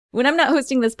When I'm not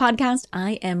hosting this podcast,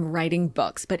 I am writing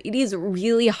books, but it is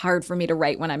really hard for me to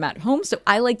write when I'm at home, so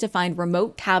I like to find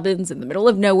remote cabins in the middle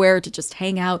of nowhere to just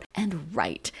hang out and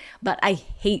write. But I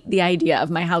hate the idea of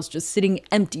my house just sitting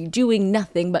empty, doing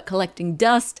nothing but collecting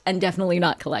dust and definitely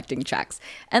not collecting checks.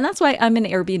 And that's why I'm an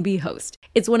Airbnb host.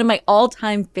 It's one of my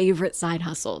all-time favorite side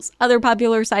hustles. Other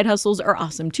popular side hustles are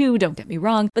awesome too, don't get me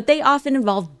wrong, but they often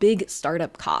involve big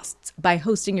startup costs. By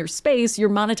hosting your space, you're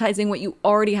monetizing what you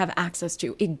already have access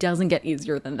to. It doesn't get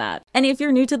easier than that. And if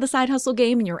you're new to the side hustle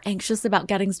game and you're anxious about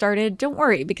getting started, don't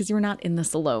worry, because you're not in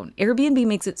this alone. Airbnb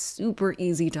makes it super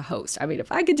easy to host. I mean,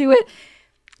 if I could do it,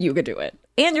 you could do it.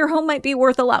 And your home might be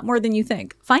worth a lot more than you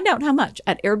think. Find out how much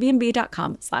at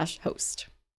airbnb.com/host.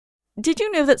 Did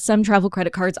you know that some travel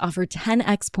credit cards offer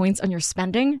 10x points on your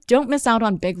spending? Don't miss out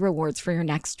on big rewards for your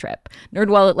next trip.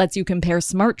 NerdWallet lets you compare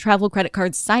smart travel credit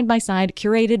cards side by side,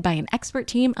 curated by an expert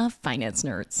team of finance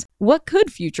nerds. What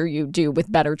could future you do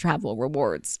with better travel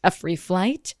rewards? A free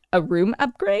flight? A room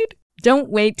upgrade? Don't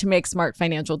wait to make smart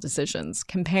financial decisions.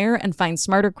 Compare and find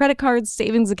smarter credit cards,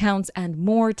 savings accounts, and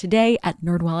more today at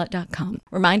nerdwallet.com.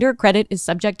 Reminder, credit is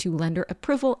subject to lender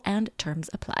approval and terms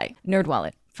apply.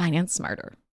 NerdWallet. Finance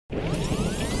smarter.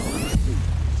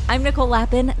 I'm Nicole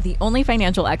Lappin, the only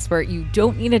financial expert you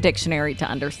don't need a dictionary to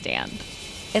understand.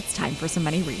 It's time for some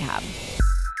money rehab.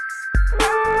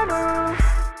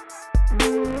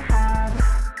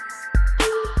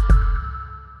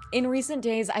 In recent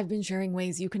days, I've been sharing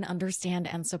ways you can understand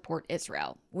and support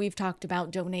Israel. We've talked about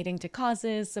donating to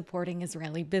causes, supporting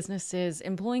Israeli businesses,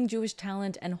 employing Jewish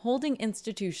talent, and holding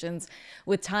institutions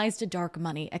with ties to dark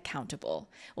money accountable.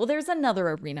 Well, there's another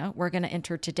arena we're going to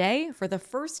enter today for the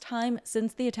first time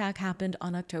since the attack happened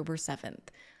on October 7th.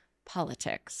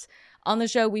 Politics. On the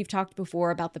show, we've talked before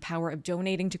about the power of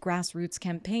donating to grassroots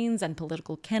campaigns and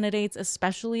political candidates,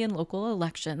 especially in local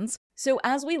elections. So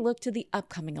as we look to the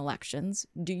upcoming elections,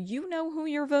 do you know who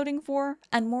you're voting for?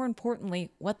 And more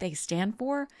importantly, what they stand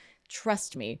for?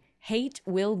 Trust me, hate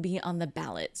will be on the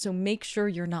ballot, so make sure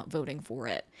you're not voting for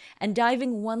it. And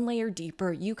diving one layer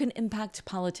deeper, you can impact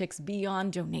politics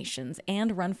beyond donations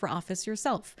and run for office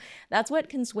yourself. That's what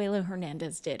Consuelo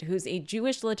Hernandez did, who's a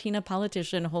Jewish Latina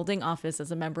politician holding office as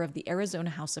a member of the Arizona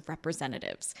House of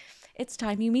Representatives. It's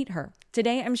time you meet her.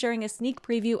 Today, I'm sharing a sneak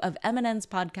preview of MNN's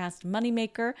podcast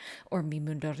Moneymaker, or Mi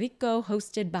Mundo Rico,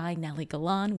 hosted by Nelly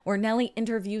Galan, where Nelly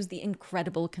interviews the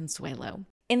incredible Consuelo.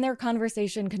 In their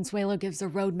conversation, Consuelo gives a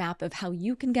roadmap of how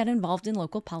you can get involved in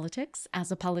local politics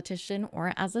as a politician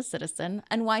or as a citizen,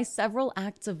 and why several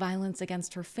acts of violence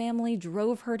against her family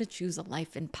drove her to choose a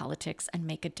life in politics and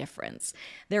make a difference.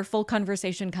 Their full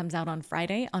conversation comes out on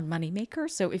Friday on Moneymaker,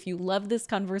 so if you love this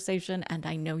conversation, and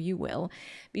I know you will,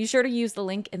 be sure to use the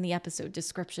link in the episode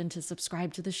description to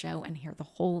subscribe to the show and hear the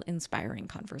whole inspiring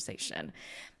conversation.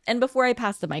 And before I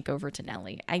pass the mic over to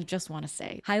Nelly, I just want to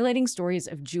say, highlighting stories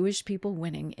of Jewish people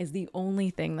winning is the only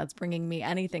thing that's bringing me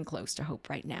anything close to hope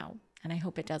right now. And I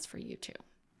hope it does for you too.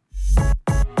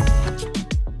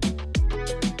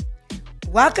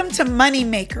 Welcome to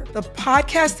Moneymaker, the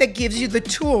podcast that gives you the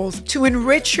tools to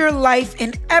enrich your life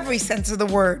in every sense of the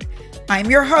word.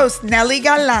 I'm your host, Nelly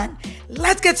Galan.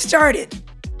 Let's get started.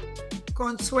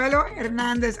 Consuelo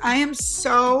Hernandez, I am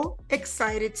so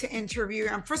excited to interview you.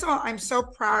 And first of all, I'm so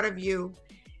proud of you.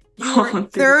 You are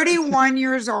 31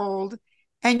 years old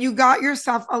and you got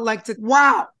yourself elected.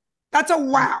 Wow. That's a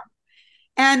wow.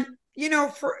 And, you know,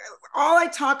 for all I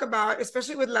talk about,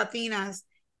 especially with Latinas,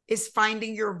 is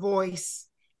finding your voice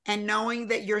and knowing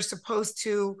that you're supposed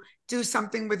to do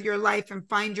something with your life and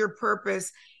find your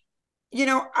purpose. You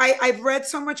know, I've read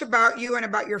so much about you and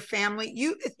about your family.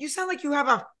 You sound like you have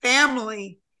a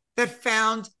family that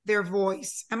found their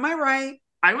voice. Am I right?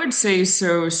 I would say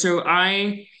so. So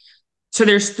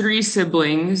there's three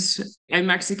siblings. I'm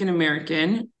Mexican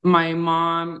American. My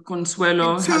mom,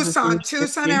 Consuelo, in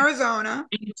Tucson, Arizona.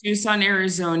 In Tucson,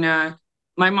 Arizona.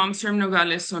 My mom's from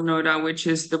Nogales, Sonora, which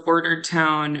is the border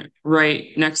town right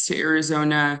next to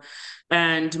Arizona.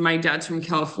 And my dad's from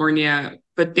California,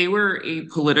 but they were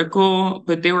apolitical,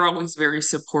 but they were always very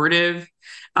supportive.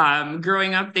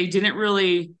 Growing up, they didn't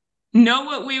really know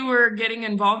what we were getting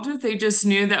involved with. They just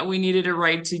knew that we needed a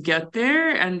ride to get there.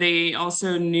 And they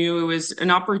also knew it was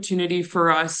an opportunity for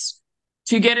us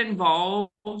to get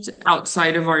involved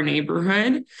outside of our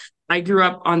neighborhood. I grew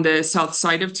up on the south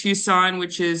side of Tucson,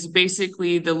 which is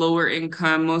basically the lower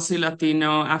income, mostly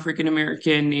Latino,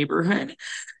 African-American neighborhood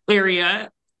area.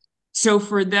 So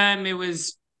for them, it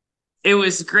was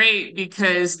great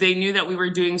because they knew that we were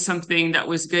doing something that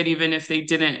was good, even if they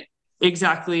didn't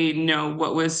exactly know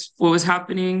what was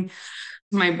happening.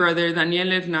 My brother, Daniel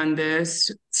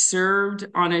Hernandez, served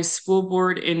on a school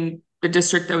board in the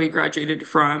district that we graduated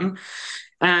from.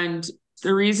 And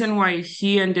the reason why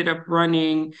he ended up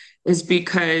running is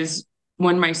because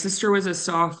when my sister was a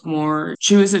sophomore,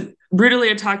 she was brutally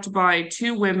attacked by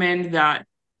two women that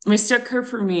mistook her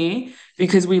for me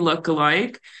because we look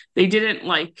alike.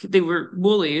 They were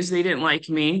bullies. They didn't like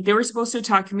me. They were supposed to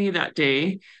attack me that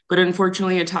day, but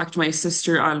unfortunately attacked my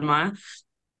sister, Alma.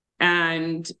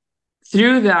 And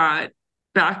through that,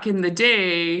 back in the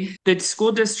day, the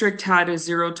school district had a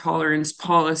zero tolerance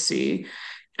policy.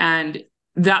 And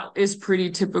that is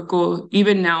pretty typical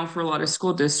even now for a lot of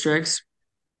school districts.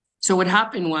 So what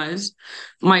happened was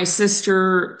my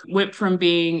sister went from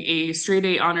being a straight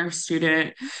A honor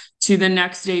student to the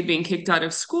next day being kicked out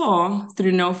of school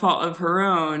through no fault of her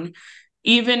own,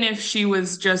 even if she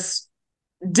was just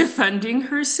defending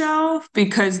herself,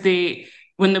 because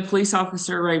when the police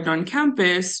officer arrived on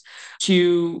campus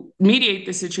to mediate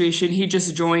the situation, he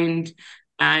just joined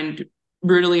and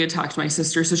brutally attacked my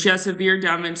sister. So she has severe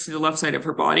damage to the left side of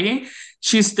her body.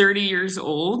 She's 30 years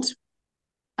old.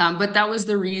 But that was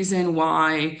the reason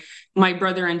why my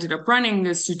brother ended up running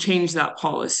this, to change that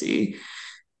policy.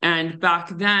 And back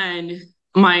then,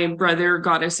 my brother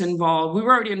got us involved. We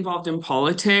were already involved in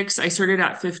politics. I started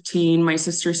at 15. My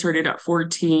sister started at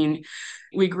 14.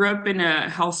 We grew up in a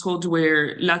household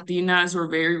where Latinas were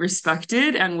very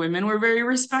respected and women were very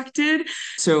respected.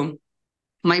 So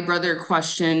my brother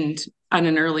questioned at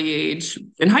an early age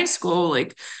in high school,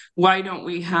 like, why don't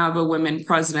we have a women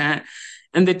president?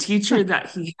 And the teacher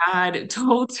that he had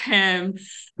told him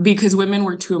because women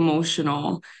were too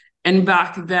emotional. And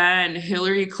back then,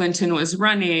 Hillary Clinton was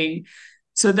running.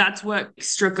 So that's what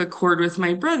struck a chord with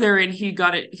my brother. And he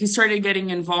started getting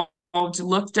involved,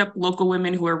 looked up local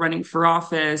women who were running for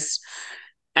office.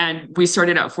 And we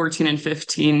started at 14 and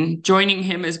 15, joining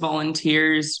him as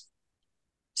volunteers.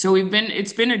 So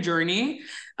it's been a journey.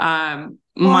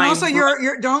 Also,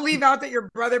 don't leave out that your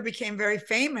brother became very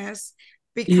famous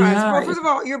because, well, first of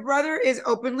all, your brother is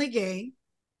openly gay.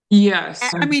 Yes.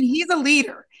 I mean, he's a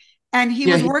leader, and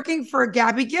he was working for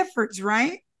Gabby Giffords,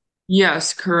 right?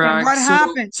 Yes, correct. And what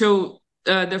happened? So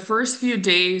the first few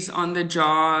days on the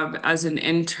job as an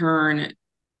intern,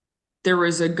 there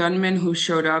was a gunman who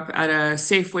showed up at a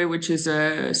Safeway, which is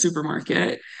a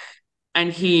supermarket,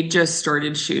 and he just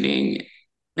started shooting.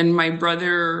 And my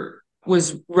brother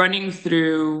was running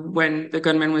through when the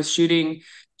gunman was shooting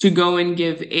to go and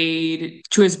give aid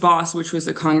to his boss, which was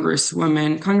a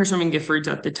Congresswoman Giffords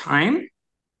at the time.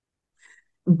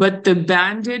 But the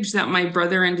bandage that my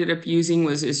brother ended up using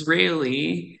was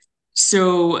Israeli.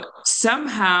 So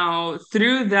somehow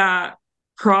through that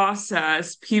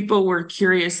process, people were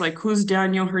curious, like, who's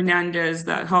Daniel Hernandez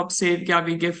that helped save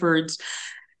Gabby Giffords?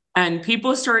 And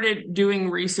people started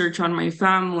doing research on my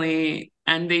family,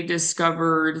 and they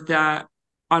discovered that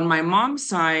on my mom's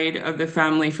side of the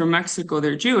family from Mexico,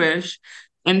 they're Jewish.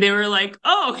 And they were like,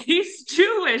 oh, he's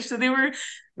Jewish. So they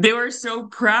were so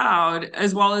proud,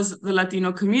 as well as the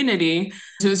Latino community.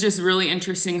 So it was just really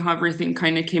interesting how everything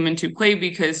kind of came into play,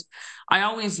 because I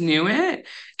always knew it.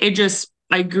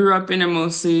 I grew up in a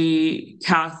mostly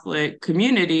Catholic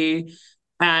community,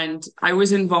 and I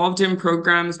was involved in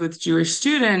programs with Jewish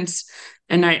students.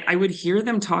 And I would hear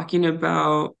them talking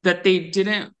about that they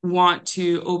didn't want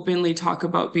to openly talk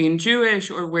about being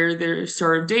Jewish or wear their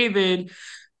Star of David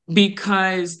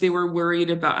because they were worried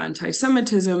about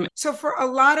anti-Semitism. So for a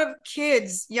lot of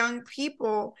kids, young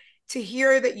people, to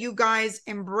hear that you guys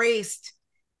embraced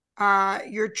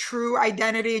your true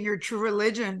identity and your true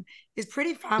religion is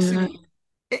pretty fascinating.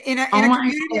 Yeah. In a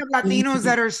community of Latinos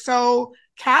that are so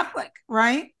Catholic,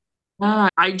 right?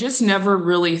 I just never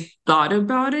really thought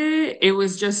about it. It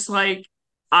was just like,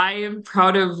 I am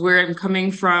proud of where I'm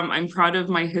coming from. I'm proud of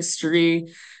my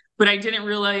history. But I didn't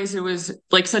realize it was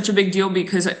like such a big deal,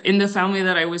 because in the family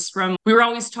that I was from, we were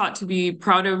always taught to be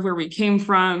proud of where we came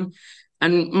from.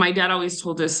 And my dad always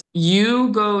told us, you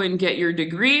go and get your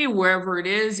degree wherever it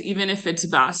is, even if it's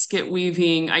basket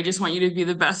weaving. I just want you to be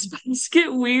the best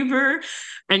basket weaver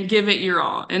and give it your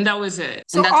all. And that was it.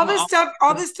 So all this stuff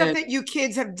that you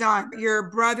kids have done, your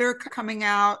brother coming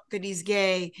out that he's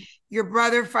gay, your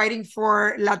brother fighting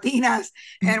for Latinas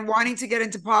and wanting to get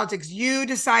into politics, you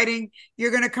deciding you're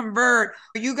going to convert,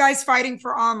 you guys fighting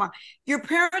for Alma. Your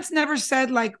parents never said,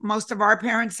 like most of our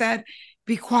parents said,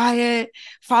 be quiet,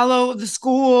 follow the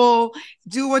school,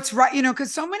 do what's right,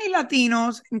 because so many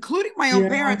Latinos, including my own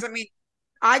parents, I mean,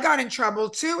 I got in trouble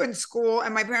too in school,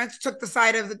 and my parents took the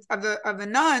side of the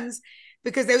nuns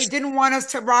because they didn't want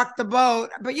us to rock the boat.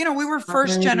 But we were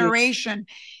first generation,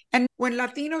 and when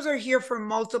Latinos are here for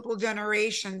multiple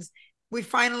generations, we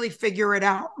finally figure it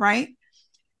out, right?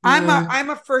 Yeah. I'm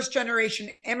a first generation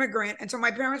immigrant, and so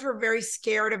my parents were very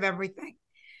scared of everything.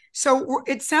 So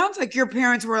it sounds like your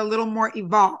parents were a little more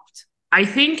evolved. I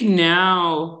think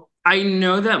now I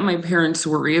know that my parents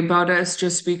worry about us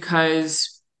just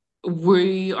because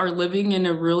we are living in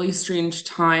a really strange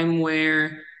time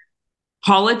where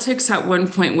politics at one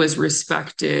point was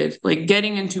respected, like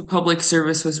getting into public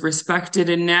service was respected.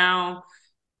 And now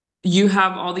you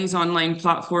have all these online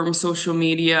platforms, social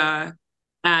media,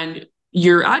 and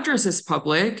your address is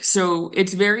public. So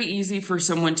it's very easy for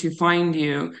someone to find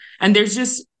you. And there's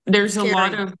a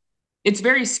lot Scary. of, it's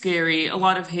very scary, a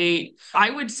lot of hate. I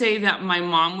would say that my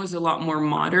mom was a lot more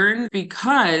modern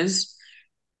because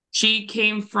she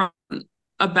came from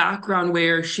a background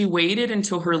where she waited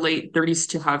until her late 30s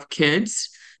to have kids.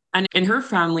 And in her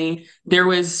family, there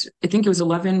was, I think it was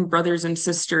 11 brothers and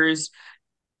sisters.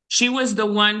 She was the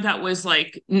one that was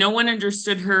like, no one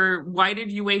understood her. Why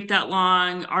did you wait that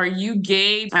long? Are you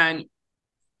gay? And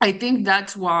I think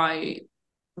that's why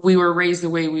we were raised the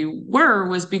way we were,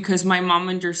 was because my mom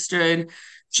understood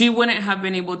she wouldn't have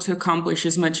been able to accomplish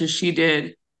as much as she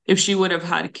did if she would have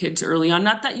had kids early on.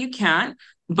 Not that you can't,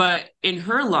 but in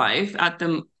her life at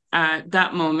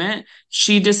that moment,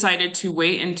 she decided to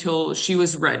wait until she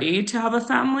was ready to have a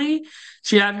family.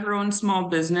 She had her own small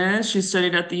business. She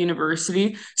studied at the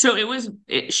university. So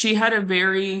she had a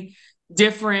very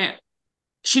different,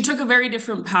 she took a very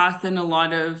different path than a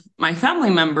lot of my family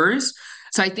members.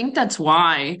 So I think that's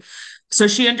why. So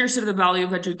she understood the value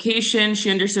of education.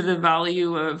 She understood the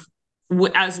value of,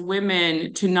 as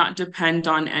women, to not depend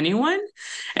on anyone.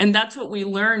 And that's what we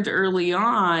learned early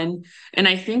on. And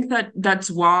I think that that's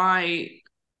why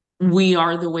we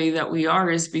are the way that we are,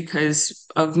 is because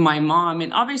of my mom.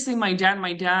 And obviously my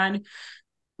dad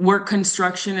worked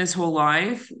construction his whole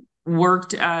life,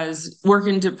 work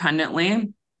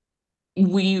independently.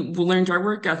 We learned our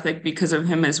work ethic because of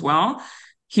him as well.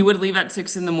 He would leave at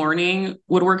 6 a.m,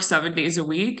 would work 7 days a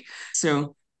week.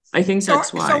 So I think that's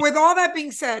So why. with all that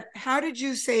being said, how did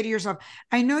you say to yourself,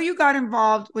 I know you got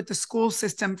involved with the school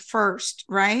system first,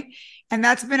 right? And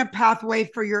that's been a pathway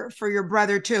for your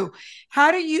brother too.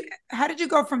 How did you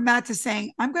go from that to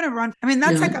saying, I'm going to run? I mean,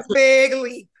 that's like Yeah. a big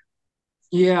leap.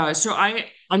 Yeah. So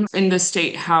I'm in the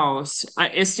state house,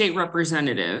 a state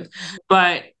representative,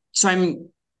 but so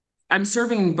I'm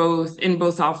serving in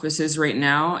both offices right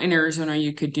now. In Arizona,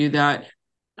 you could do that.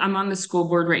 I'm on the school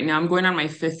board right now. I'm going on my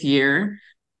 5th year,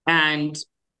 and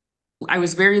I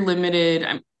was very limited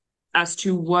as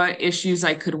to what issues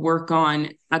I could work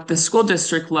on at the school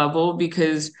district level,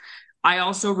 because I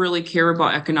also really care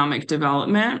about economic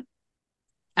development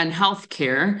and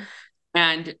healthcare.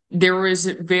 And there was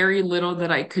very little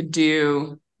that I could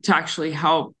do to actually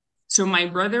help. So my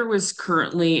brother was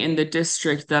currently in the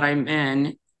district that I'm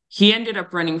in. He ended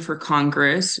up running for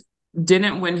Congress,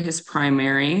 didn't win his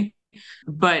primary,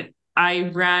 but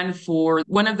I ran for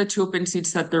one of the 2 open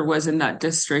seats that there was in that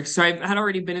district. So I had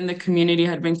already been in the community,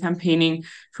 had been campaigning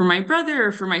for my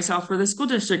brother, for myself, for the school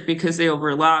district, because they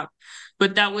overlap.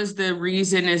 But that was the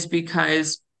reason, is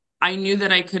because I knew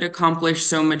that I could accomplish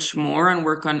so much more and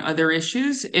work on other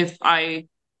issues if I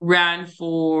ran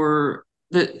for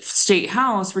the state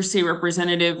house, for state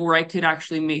representative, where I could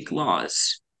actually make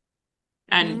laws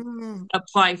and Mm.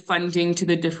 apply funding to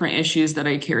the different issues that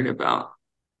I cared about.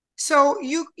 So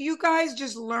you guys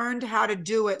just learned how to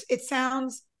do it. It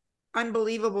sounds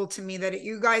unbelievable to me that at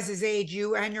you guys' age,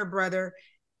 you and your brother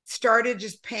started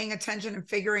just paying attention and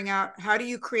figuring out, how do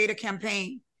you create a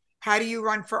campaign? How do you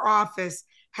run for office?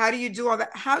 How do you do all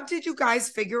that? How did you guys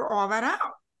figure all that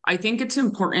out? I think it's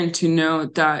important to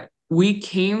note that we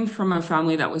came from a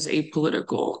family that was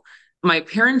apolitical. My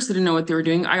parents didn't know what they were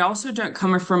doing. I also don't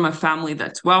come from a family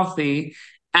that's wealthy.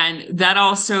 And that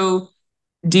also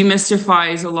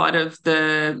demystifies a lot of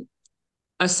the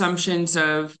assumptions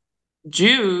of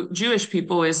Jewish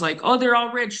people, is like, oh, they're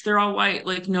all rich, they're all white.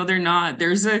 Like, no, they're not.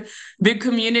 There's a big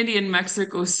community in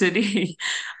Mexico City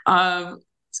of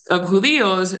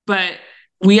Judíos, but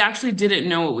we actually didn't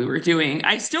know what we were doing.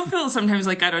 I still feel sometimes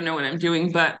like I don't know what I'm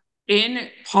doing, but in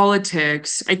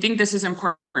politics, I think this is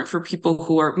important for people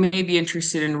who are maybe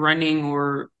interested in running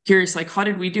or curious, like, how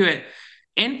did we do it?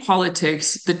 In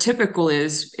politics, the typical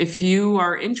is, if you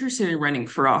are interested in running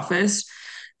for office,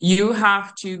 you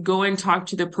have to go and talk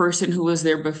to the person who was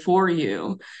there before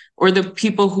you, or the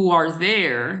people who are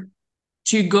there,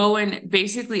 to go and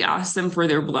basically ask them for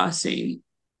their blessing.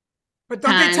 But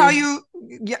don't they tell And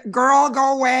you, girl,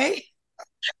 go away?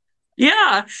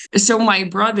 yeah, so my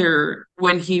brother,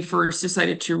 when he first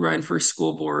decided to run for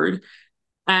school board,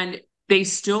 and they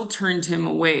still turned him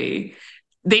away,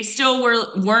 they still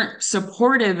weren't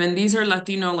supportive. And these are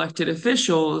Latino elected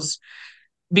officials.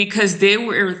 because they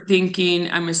were thinking,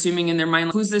 I'm assuming in their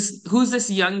mind, who's this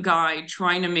young guy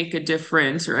trying to make a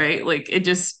difference, right? Like it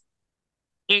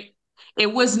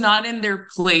it was not in their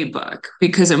playbook,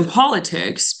 because in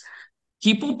politics,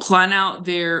 people plan out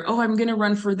I'm going to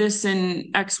run for this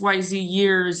in XYZ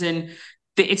years, and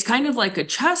it's kind of like a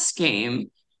chess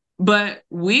game. But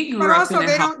we But grew up also in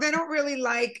a they don't really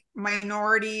like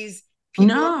minorities,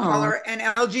 people of no. color, and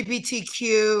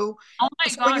LGBTQ. Oh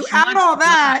my So when you gosh, add much all less.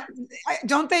 that,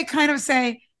 don't they kind of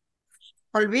say,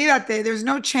 olvídate, there's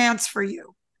no chance for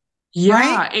you,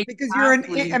 right? Yeah, Because you're a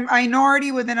exactly.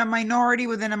 minority within a minority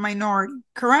within a minority,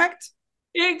 correct?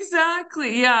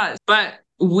 Exactly. Yeah. But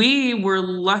we were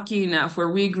lucky enough where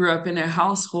we grew up in a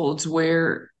household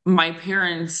where my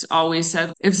parents always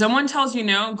said, if someone tells you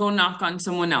no, go knock on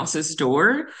someone else's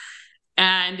door.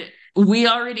 And we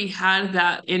already had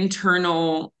that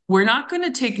internal, we're not going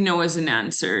to take no as an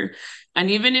answer. And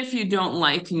even if you don't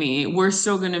like me, we're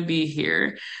still going to be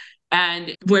here.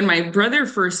 And when my brother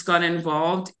first got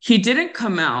involved, he didn't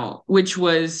come out, which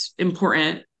was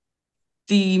important.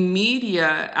 The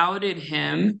media outed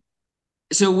him.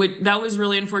 So that was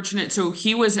really unfortunate. So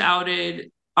he was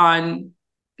outed on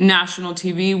national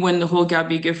TV when the whole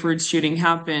Gabby Giffords shooting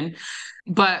happened.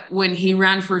 But when he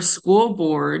ran for school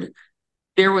board,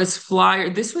 there was flyer.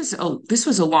 This was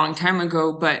a long time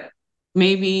ago, but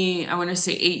maybe I want to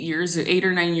say 8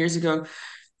 or 9 years ago.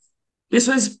 This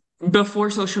was before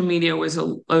social media was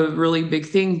a really big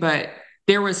thing, but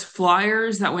there was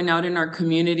flyers that went out in our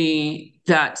community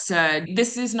that said,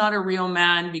 this is not a real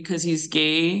man because he's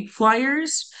gay,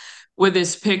 flyers with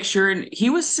his picture. And he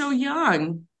was so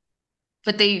young,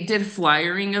 but they did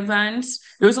flyering events.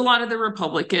 There was a lot of the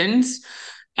Republicans,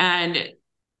 and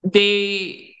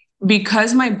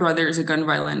because my brother is a gun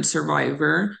violence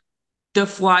survivor, the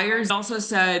flyers also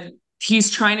said,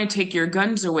 he's trying to take your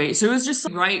guns away. So it was just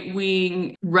right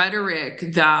wing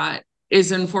rhetoric that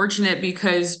is unfortunate,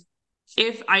 because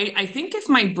I think if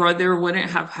my brother wouldn't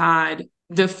have had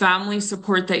the family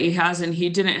support that he has, and he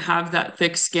didn't have that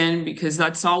thick skin, because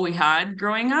that's all we had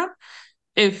growing up,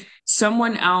 if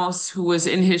someone else who was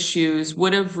in his shoes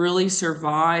would have really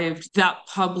survived that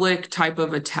public type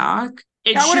of attack,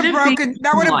 it shouldn't be That would have normalized. broken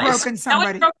That would have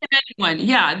somebody. broken anyone.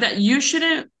 Yeah, that you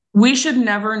shouldn't, we should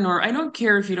never I don't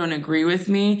care if you don't agree with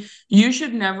me. You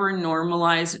should never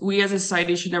normalize, we as a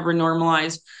society should never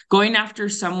normalize going after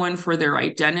someone for their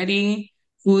identity,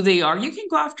 who they are. You can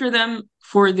go after them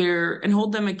and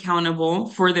hold them accountable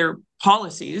for their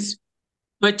policies,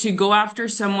 but to go after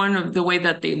someone of the way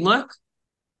that they look,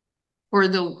 or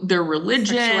their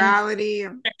religion, Sexuality,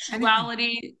 anything.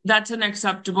 sexuality, that's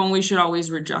unacceptable, and we should always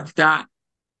reject that.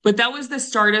 But that was the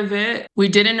start of it. We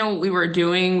didn't know what we were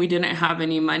doing. We didn't have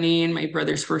any money in my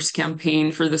brother's first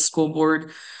campaign for the school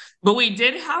board. But we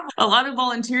did have a lot of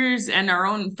volunteers and our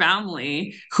own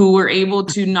family who were able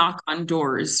to knock on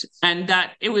doors. And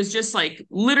that it was just like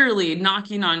literally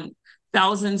knocking on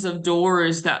thousands of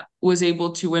doors that was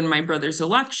able to win my brother's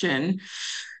election.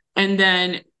 And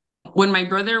then when my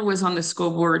brother was on the school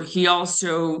board, he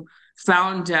also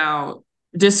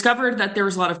discovered that there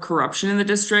was a lot of corruption in the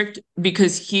district,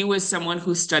 because he was someone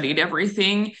who studied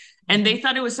everything. And they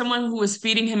thought it was someone who was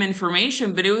feeding him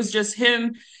information, but it was just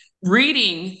him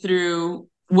reading through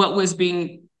what was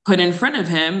being put in front of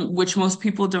him, which most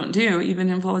people don't do, even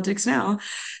in politics now.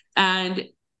 And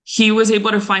he was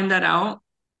able to find that out.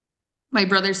 My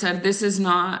brother said,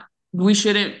 we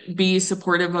shouldn't be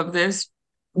supportive of this.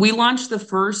 We launched the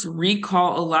first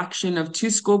recall election of 2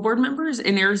 school board members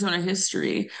in Arizona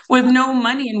history with no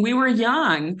money. And we were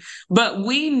young, but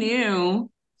we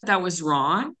knew that was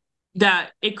wrong,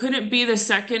 that it couldn't be the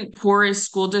second poorest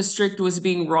school district was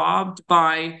being robbed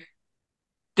by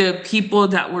the people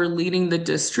that were leading the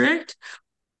district.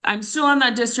 I'm still on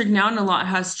that district now, and a lot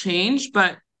has changed,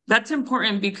 but that's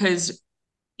important, because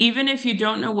even if you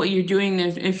don't know what you're doing,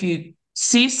 if you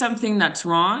see something that's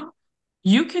wrong,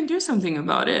 you can do something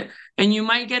about it, and you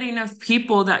might get enough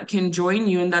people that can join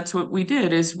you. And that's what we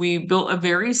did, is we built a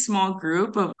very small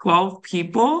group of 12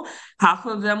 people. Half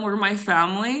of them were my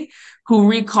family, who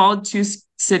recalled 2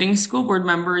 sitting school board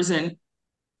members. And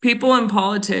people in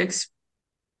politics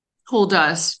told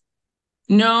us,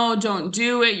 no, don't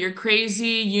do it, you're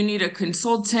crazy, you need a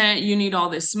consultant, you need all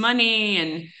this money.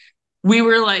 And we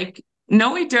were like,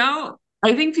 no, we don't.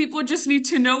 I think people just need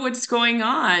to know what's going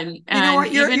on. You know And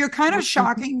what? You're kind of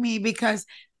shocking me, because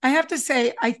I have to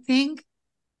say, I think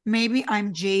maybe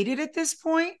I'm jaded at this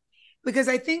point, because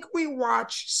I think we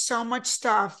watch so much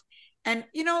stuff. And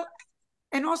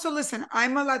and also, listen,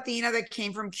 I'm a Latina that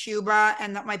came from Cuba,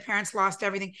 and that my parents lost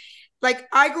everything. Like,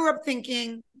 I grew up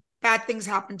thinking bad things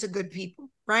happen to good people,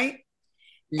 right?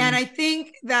 And I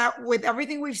think that with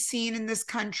everything we've seen in this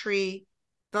country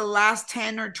the last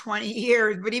 10 or 20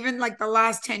 years, but even like the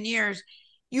last 10 years,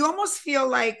 you almost feel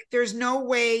like there's no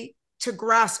way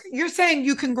to you're saying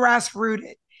you can grassroot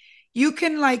it. You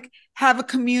can like have a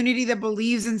community that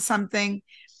believes in something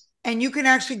and you can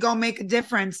actually go make a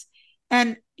difference.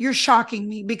 And you're shocking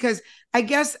me because I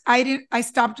guess I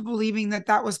stopped believing that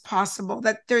that was possible,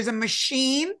 that there's a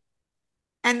machine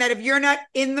and that if you're not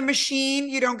in the machine,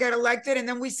 you don't get elected. And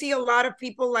then we see a lot of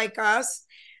people like us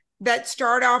that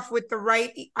start off with the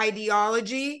right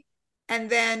ideology and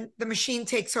then the machine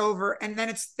takes over and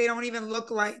then they don't even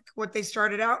look like what they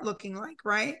started out looking like,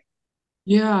 right?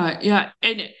 Yeah.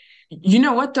 And you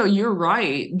know what, though? You're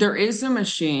right. There is a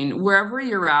machine. Wherever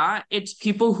you're at, it's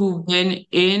people who've been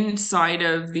inside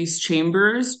of these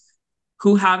chambers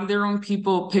who have their own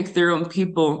people, pick their own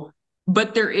people.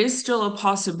 But there is still a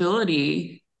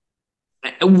possibility.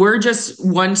 We're just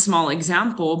one small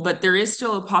example, but there is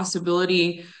still a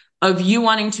possibility of you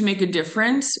wanting to make a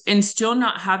difference and still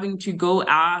not having to go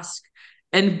ask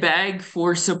and beg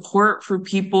for support for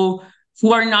people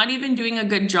who are not even doing a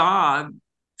good job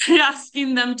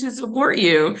asking them to support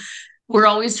you. We're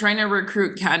always trying to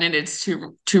recruit candidates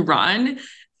to run.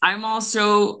 I'm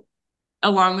also,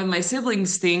 along with my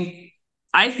siblings,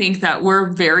 I think that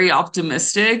we're very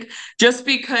optimistic just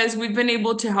because we've been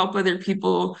able to help other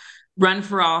people run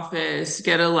for office,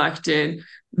 get elected,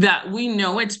 that we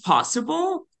know it's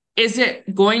possible. Is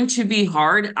it going to be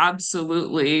hard?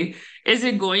 Absolutely. Is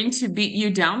it going to beat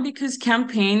you down? Because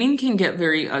campaigning can get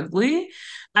very ugly.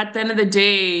 At the end of the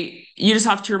day, you just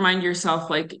have to remind yourself,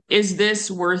 like, is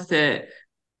this worth it?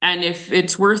 And if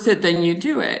it's worth it, then you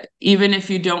do it. Even if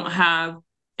you don't have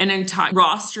an entire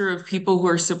roster of people who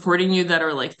are supporting you that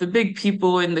are like the big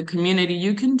people in the community,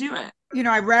 you can do it. You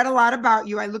know, I read a lot about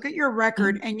you. I look at your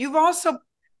record and you've also,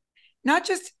 not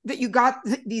just that you got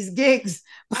these gigs,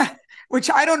 but which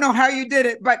I don't know how you did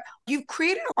it, but you've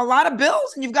created a lot of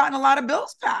bills and you've gotten a lot of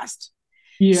bills passed.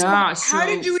 Yeah. So how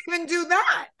did you even do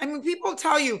that? I mean, people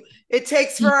tell you it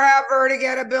takes forever to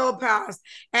get a bill passed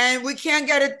and we can't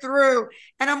get it through.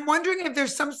 And I'm wondering if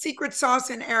there's some secret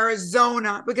sauce in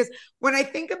Arizona, because when I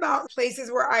think about places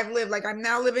where I've lived, like I'm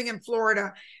now living in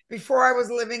Florida, before I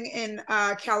was living in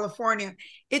California,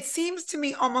 it seems to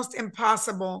me almost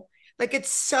impossible. Like it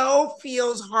so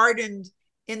feels hardened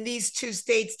in these two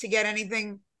states to get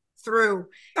anything through.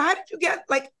 How did you get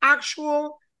like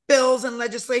actual bills and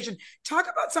legislation? Talk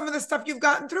about some of the stuff you've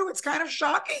gotten through. It's kind of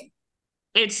shocking.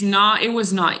 It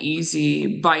was not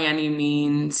easy by any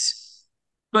means,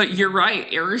 but you're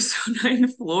right. Arizona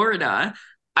and Florida,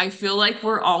 I feel like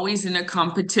we're always in a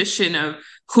competition of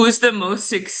who's the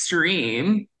most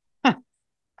extreme.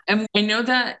 And I know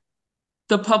that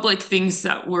the public thinks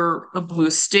that we're a blue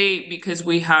state because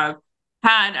we have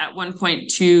had at one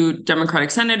point 2 Democratic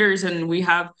senators, and we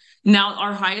have now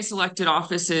our highest elected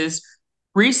offices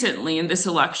recently in this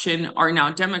election are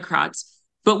now Democrats,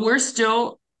 but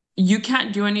you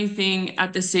can't do anything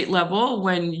at the state level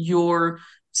when your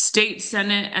state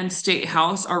Senate and state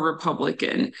House are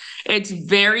Republican. It's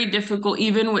very difficult,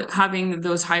 even with having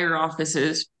those higher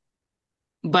offices.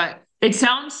 But it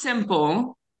sounds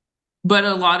simple, but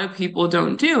a lot of people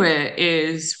don't do it.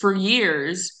 Is for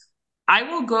years, I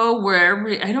will go wherever,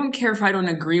 I don't care if I don't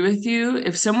agree with you.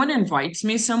 If someone invites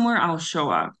me somewhere, I'll show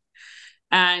up.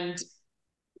 And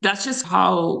that's just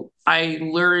how I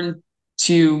learned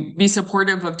to be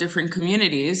supportive of different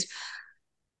communities.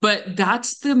 But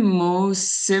that's the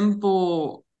most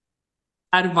simple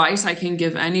advice I can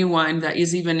give anyone that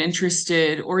is even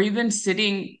interested or even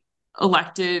sitting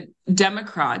elected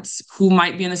Democrats who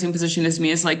might be in the same position as me,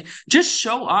 is like, just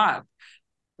show up.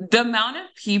 The amount of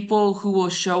people who will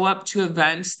show up to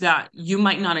events that you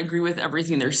might not agree with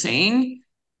everything they're saying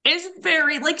is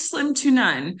very like slim to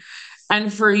none.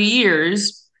 And for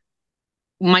years,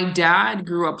 my dad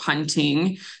grew up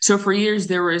hunting. So for years,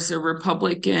 there's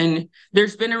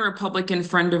been a Republican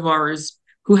friend of ours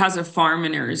who has a farm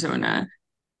in Arizona.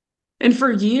 And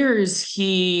for years,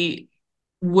 he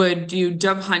would do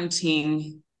dove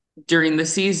hunting during the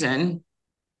season,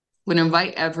 would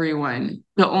invite everyone.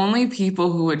 The only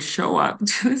people who would show up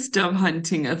to his dove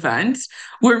hunting events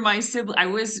were my siblings. I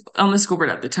was on the school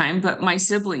board at the time, but my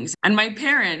siblings and my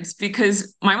parents,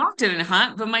 because my mom didn't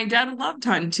hunt, but my dad loved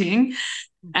hunting.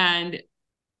 And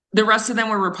the rest of them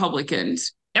were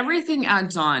Republicans. Everything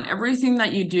adds on. Everything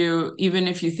that you do, even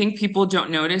if you think people don't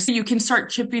notice, you can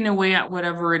start chipping away at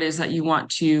whatever it is that you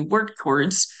want to work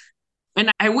towards.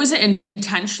 And I wasn't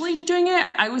intentionally doing it.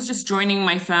 I was just joining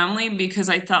my family because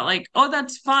I thought like, oh,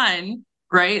 that's fun,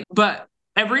 right? But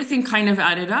everything kind of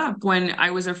added up. When I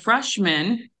was a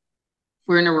freshman,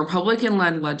 We're in a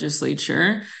Republican-led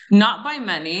legislature, not by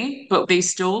many, but they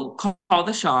still call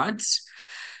the shots.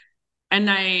 And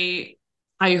I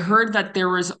heard that there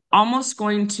was almost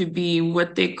going to be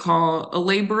what they call a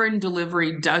labor and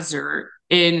delivery desert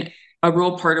in a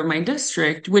rural part of my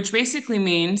district, which basically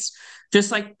means,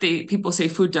 just like people say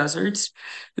food deserts,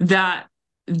 that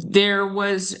there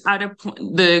was at a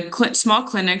point, small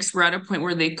clinics were at a point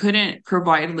where they couldn't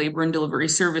provide labor and delivery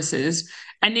services.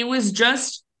 And it was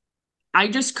I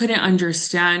just couldn't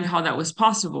understand how that was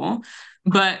possible.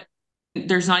 But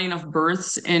there's not enough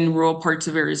births in rural parts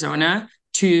of Arizona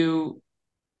to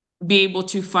be able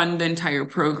to fund the entire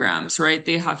programs, right?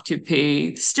 They have to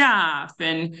pay staff.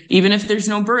 And even if there's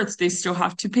no births, they still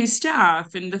have to pay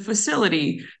staff in the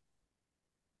facility.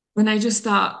 And I just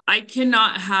thought, I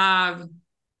cannot have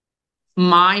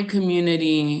my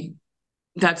community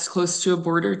that's close to a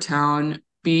border town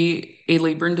be a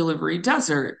labor and delivery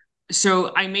desert.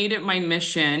 So I made it my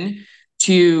mission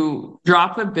to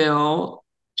drop a bill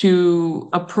to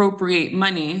appropriate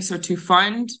money, so to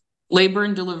fund labor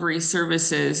and delivery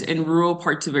services in rural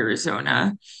parts of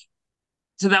Arizona.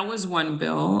 So that was one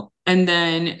bill. And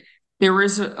then there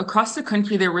was across the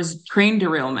country, there was train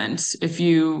derailments. If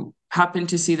you happen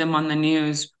to see them on the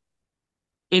news,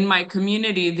 in my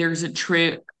community, there's a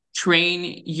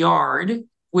train yard,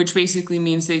 which basically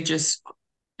means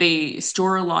they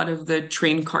store a lot of the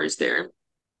train cars there.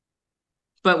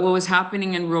 But what was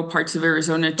happening in rural parts of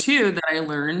Arizona too, that I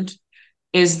learned,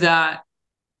 is that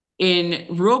in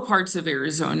rural parts of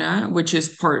Arizona, which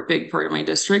is big part of my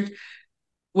district,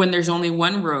 when there's only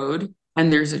one road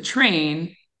and there's a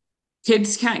train,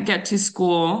 kids can't get to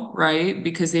school, right?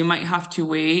 Because they might have to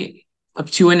wait up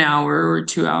to an hour or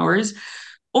 2 hours,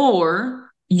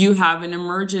 or you have an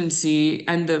emergency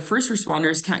and the first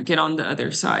responders can't get on the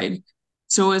other side.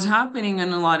 So what's happening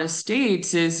in a lot of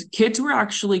states is kids were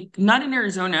actually, not in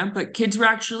Arizona, but kids were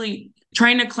actually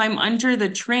trying to climb under the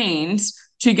trains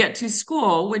to get to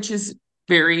school, which is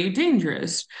very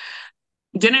dangerous.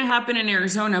 Didn't happen in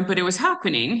Arizona, but it was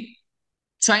happening.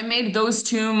 So I made those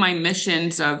two my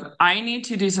missions of, I need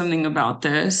to do something about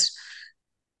this.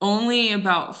 Only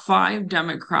about 5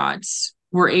 Democrats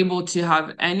were able to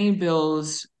have any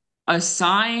bills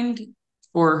assigned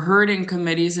or heard in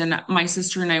committees. And my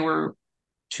sister and I were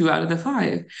 2 out of the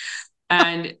 5.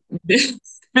 And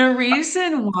the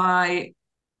reason why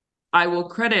I will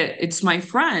credit, it's my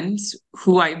friends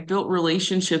who I built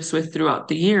relationships with throughout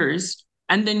the years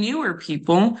and the newer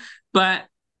people, but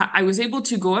I was able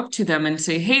to go up to them and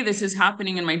say, hey, this is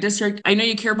happening in my district. I know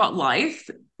you care about life.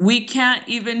 We can't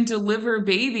even deliver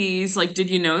babies. Like, did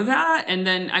you know that? And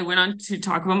then I went on to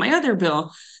talk about my other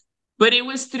bill. But it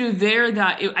was through there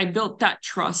that I built that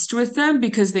trust with them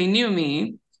because they knew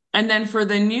me. And then for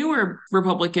the newer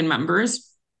Republican members,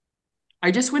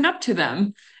 I just went up to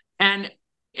them and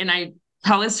I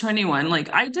tell this to anyone,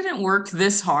 like, I didn't work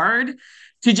this hard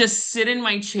to just sit in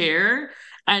my chair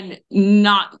and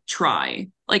not try.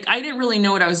 Like, I didn't really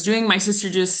know what I was doing. My sister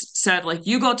just said, like,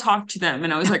 you go talk to them.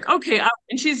 And I was like, okay.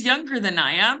 And she's younger than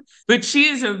I am, but she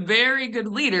is a very good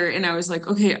leader. And I was like,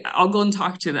 okay, I'll go and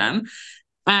talk to them.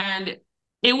 And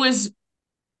it was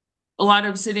a lot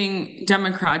of sitting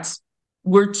Democrats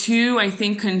were too, I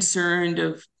think, concerned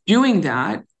of doing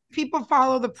that. People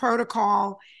follow the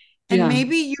protocol. And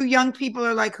maybe you young people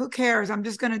are like, who cares? I'm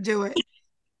just going to do it.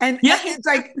 And it's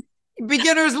like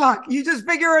beginner's luck. You just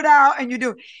figure it out and you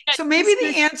do it. So maybe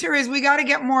the answer is we got to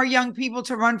get more young people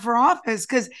to run for office.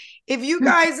 Because if you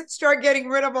guys start getting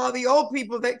rid of all the old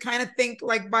people that kind of think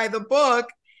like by the book,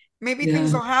 maybe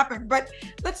things will happen. But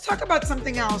let's talk about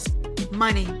something else.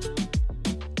 Money.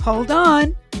 Hold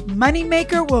on.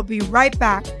 Moneymaker will be right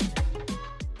back.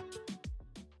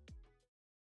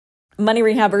 Money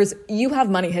rehabbers, you have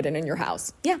money hidden in your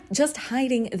house. Yeah, just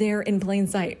hiding there in plain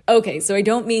sight. Okay, so I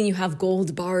don't mean you have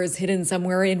gold bars hidden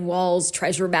somewhere in walls,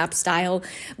 treasure map style,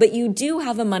 but you do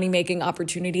have a money-making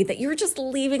opportunity that you're just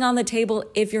leaving on the table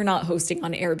if you're not hosting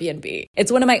on Airbnb.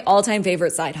 It's one of my all-time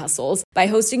favorite side hustles. By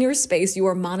hosting your space, you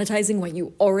are monetizing what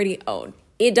you already own.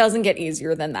 It doesn't get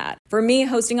easier than that. For me,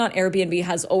 hosting on Airbnb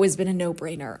has always been a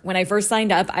no-brainer. When I first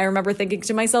signed up, I remember thinking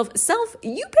to myself, Self,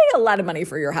 you pay a lot of money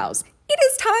for your house. It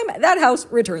is time that house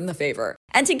returned the favor.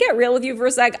 And to get real with you for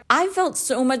a sec, I felt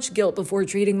so much guilt before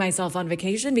treating myself on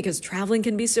vacation because traveling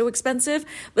can be so expensive.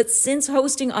 But since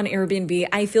hosting on Airbnb,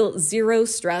 I feel zero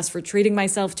stress for treating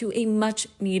myself to a much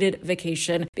needed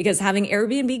vacation because having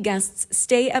Airbnb guests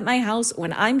stay at my house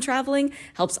when I'm traveling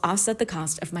helps offset the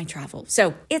cost of my travel.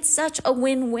 So it's such a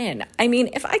win-win. I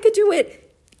mean, if I could do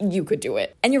it, you could do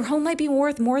it. And your home might be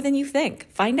worth more than you think.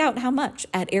 Find out how much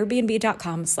at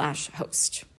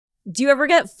airbnb.com/host. Do you ever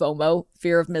get FOMO,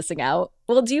 fear of missing out?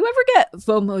 Well, do you ever get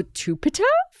FOMO-tupita?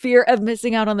 Fear of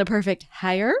missing out on the perfect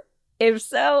hire? If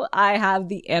so, I have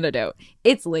the antidote.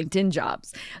 It's LinkedIn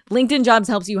Jobs. LinkedIn Jobs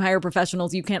helps you hire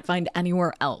professionals you can't find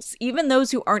anywhere else, even those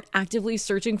who aren't actively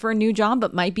searching for a new job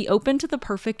but might be open to the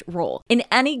perfect role. In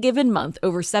any given month,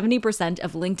 over 70%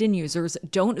 of LinkedIn users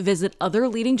don't visit other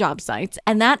leading job sites,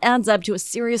 and that adds up to a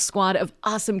serious squad of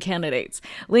awesome candidates.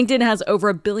 LinkedIn has over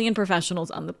 1 billion professionals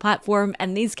on the platform,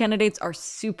 and these candidates are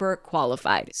super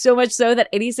qualified. So much so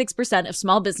that 86% of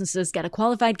small businesses get a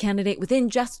qualified candidate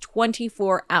within just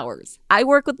 24 hours. I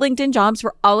work with LinkedIn Jobs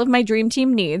for all of my dream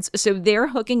team needs, so they're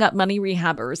hooking up money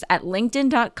rehabbers at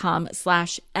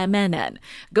linkedin.com/MNN.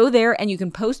 Go there and you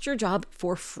can post your job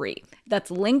for free.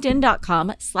 That's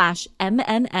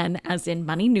linkedin.com/MNN, as in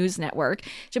Money News Network,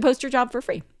 to post your job for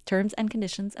free. Terms and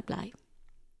conditions apply.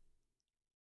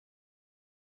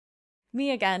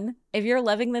 Me again. If you're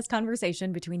loving this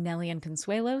conversation between Nelly and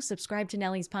Consuelo, subscribe to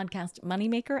Nelly's podcast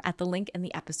Moneymaker at the link in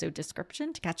the episode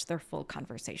description to catch their full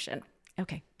conversation.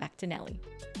 Okay, back to Nelly.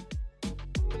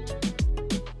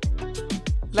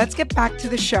 Let's get back to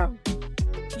the show.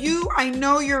 I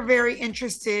know you're very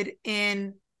interested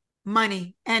in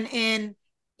money and in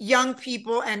young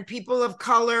people and people of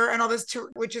color and all this too,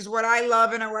 which is what I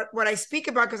love and what I speak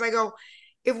about, because I go,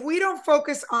 if we don't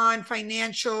focus on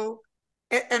financial,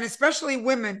 and especially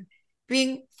women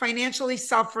being financially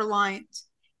self-reliant,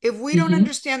 if we don't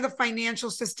understand the financial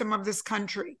system of this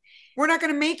country, we're not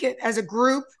going to make it as a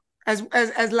group, as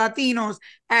Latinos,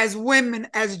 as women,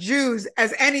 as Jews,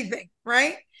 as anything,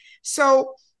 right?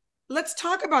 So let's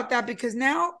talk about that, because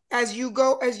now as you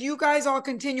guys all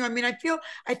continue, I mean, I feel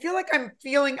like I'm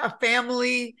feeling a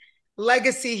family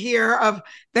legacy here of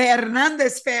the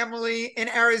Hernandez family in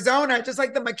Arizona, just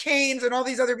like the McCains and all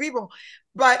these other people.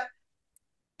 But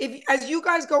as you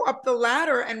guys go up the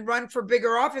ladder and run for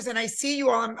bigger office, and I see you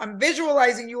all, I'm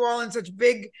visualizing you all in such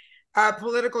big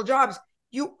political jobs,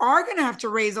 you are going to have to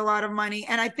raise a lot of money.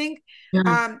 And I think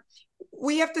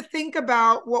we have to think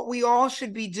about what we all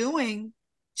should be doing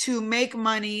to make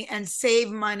money and save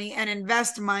money and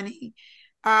invest money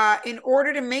in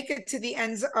order to make it to the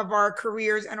ends of our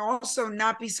careers, and also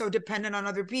not be so dependent on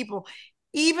other people,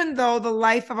 even though the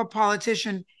life of a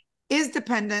politician is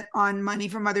dependent on money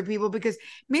from other people. Because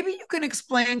maybe you can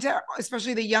explain to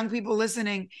especially the young people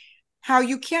listening how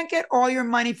you can't get all your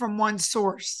money from one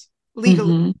source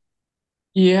legally.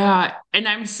 Yeah, and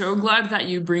I'm so glad that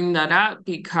you bring that up,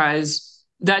 because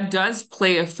that does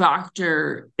play a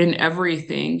factor in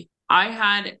everything. I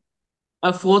had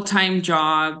a full-time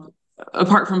job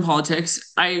apart from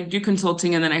politics. I do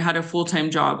consulting, and then I had a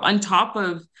full-time job on top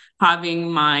of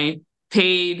having my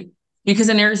paid, because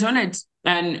in Arizona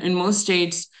and in most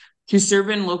states, to serve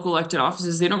in local elected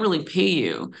offices, they don't really pay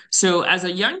you. So as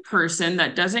a young person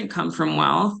that doesn't come from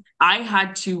wealth, I've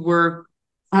had to work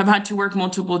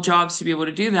multiple jobs to be able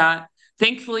to do that.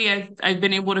 Thankfully, I've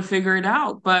been able to figure it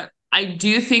out. But I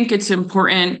do think it's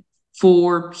important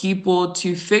for people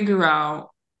to figure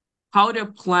out how to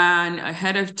plan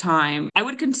ahead of time. I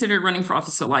would consider running for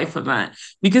office a life event,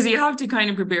 because you have to kind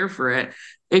of prepare for it.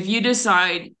 If you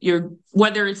decide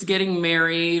whether it's getting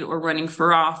married or running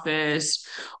for office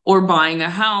or buying a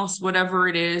house, whatever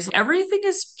it is, everything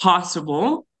is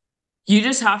possible. You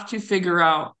just have to figure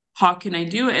out, how can I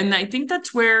do it? And I think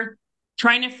that's where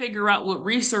trying to figure out what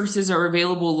resources are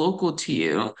available local to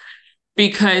you.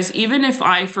 Because even if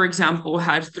I, for example,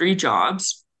 had 3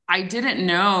 jobs, I didn't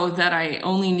know that I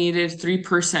only needed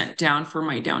 3% down for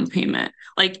my down payment.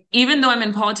 Like, even though I'm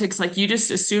in politics, like, you just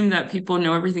assume that people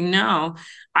know everything. No,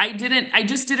 I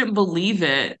just didn't believe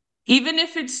it. Even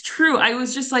if it's true, I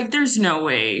was just like, there's no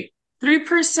way.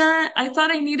 3%? I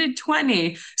thought I needed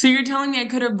 20. So you're telling me I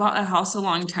could have bought a house a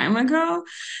long time ago?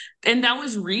 And that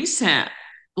was recent.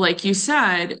 Like you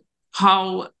said,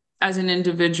 how, as an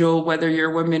individual, whether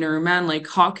you're a woman or a man, like,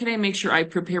 how can I make sure I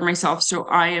prepare myself so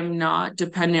I am not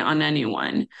dependent on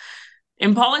anyone?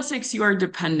 In politics, you are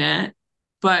dependent,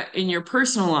 but in your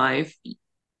personal life,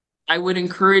 I would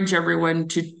encourage everyone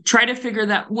to try to figure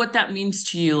what that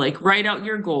means to you. Like, write out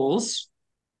your goals.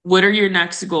 What are your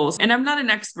next goals? And I'm not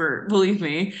an expert, believe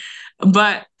me,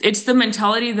 but it's the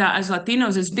mentality that as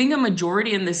Latinos, as being a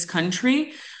majority in this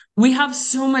country, we have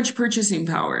so much purchasing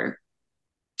power,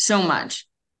 so much.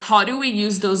 How do we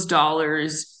use those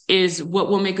dollars is what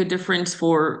will make a difference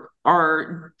for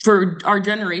our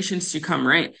generations to come,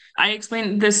 right? I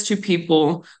explain this to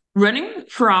people. Running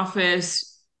for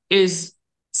office is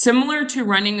similar to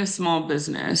running a small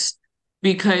business,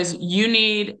 because you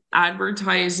need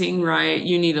advertising, right?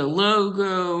 You need a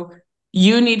logo.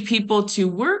 You need people to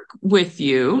work with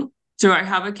you So I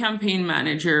have a campaign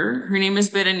manager. Her name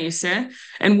is Berenice.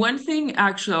 And one thing,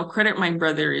 actually, I'll credit my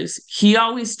brother is he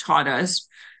always taught us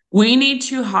we need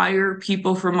to hire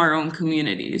people from our own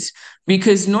communities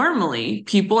because normally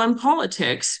people in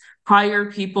politics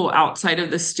hire people outside of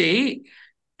the state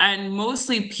and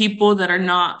mostly people that are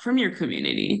not from your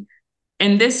community.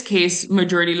 In this case,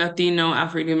 majority Latino,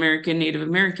 African American, Native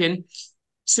American.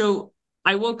 So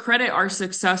I will credit our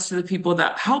success to the people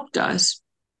that helped us,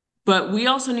 but we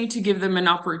also need to give them an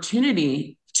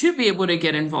opportunity to be able to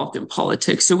get involved in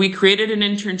politics. So we created an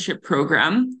internship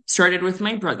program, started with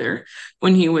my brother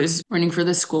when he was running for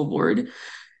the school board.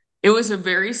 It was a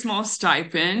very small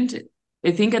stipend.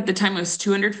 I think at the time it was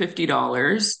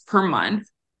 $250 per month.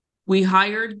 We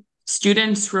hired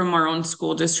students from our own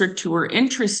school district who were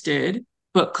interested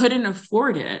but couldn't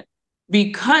afford it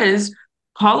because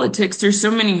politics, there's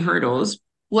so many hurdles.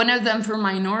 One of them for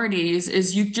minorities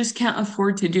is you just can't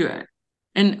afford to do it.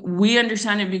 And we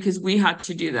understand it because we had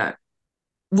to do that.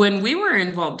 When we were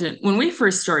involved when we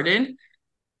first started,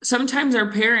 sometimes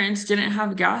our parents didn't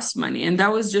have gas money. And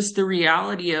that was just the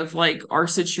reality of like our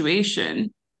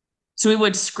situation. So we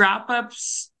would scrap up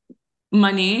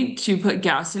money to put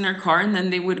gas in our car, and then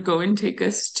they would go and take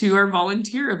us to our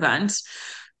volunteer events.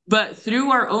 But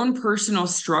through our own personal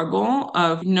struggle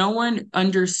of no one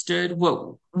understood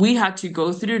what we had to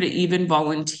go through to even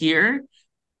volunteer,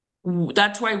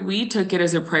 that's why we took it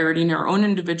as a priority in our own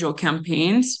individual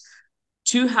campaigns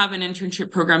to have an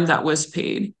internship program that was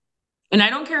paid. And I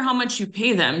don't care how much you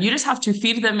pay them, you just have to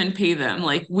feed them and pay them.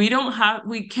 Like we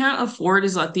can't afford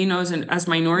as Latinos and as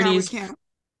minorities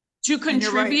to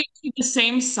contribute to the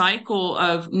same cycle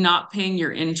of not paying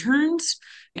your interns.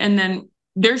 And then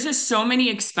there's just so many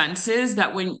expenses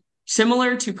that when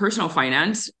similar to personal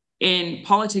finance in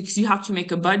politics, you have to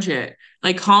make a budget.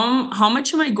 Like how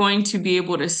much am I going to be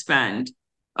able to spend?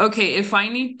 Okay, if I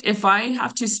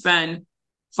have to spend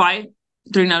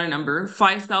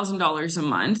 $5,000 a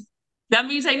month, that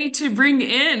means I need to bring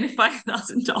in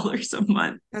 $5,000 a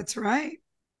month. That's right.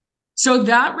 So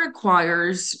that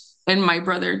requires, and my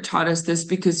brother taught us this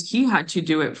because he had to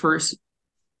do it first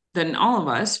than all of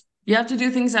us. You have to do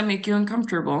things that make you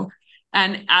uncomfortable.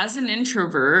 And as an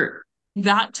introvert,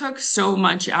 that took so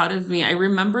much out of me. I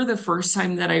remember the first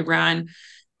time that I ran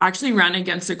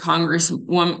against a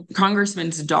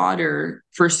congressman's daughter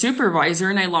for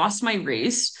supervisor, and I lost my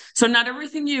race. So not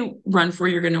everything you run for,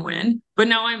 you're going to win. But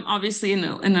now I'm obviously in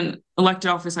an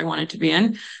elected office I wanted to be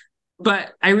in.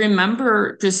 But I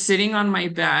remember just sitting on my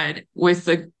bed with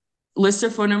a list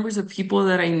of phone numbers of people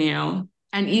that I knew.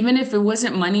 And even if it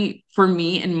wasn't money for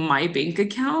me in my bank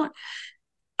account,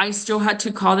 I still had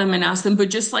to call them and ask them. But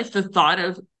just like the thought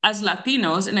of as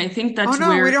Latinos, and I think that's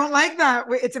where we don't like that.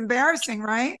 It's embarrassing,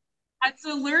 right? As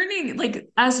a learning, like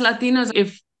as Latinos,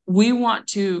 if we want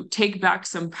to take back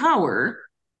some power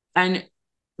and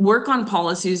work on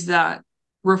policies that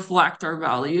reflect our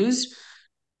values,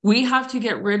 we have to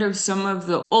get rid of some of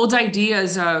the old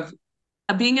ideas of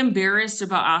being embarrassed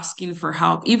about asking for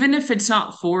help, even if it's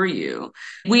not for you.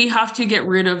 We have to get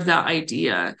rid of that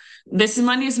idea. This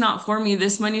money is not for me.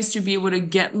 This money is to be able to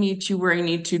get me to where I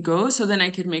need to go so then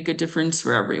I can make a difference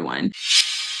for everyone.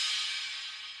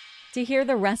 To hear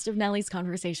the rest of Nelly's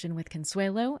conversation with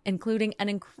Consuelo, including an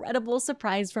incredible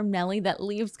surprise from Nelly that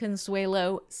leaves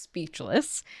Consuelo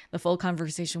speechless, the full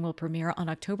conversation will premiere on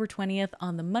October 20th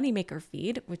on the Moneymaker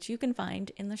feed, which you can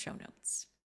find in the show notes.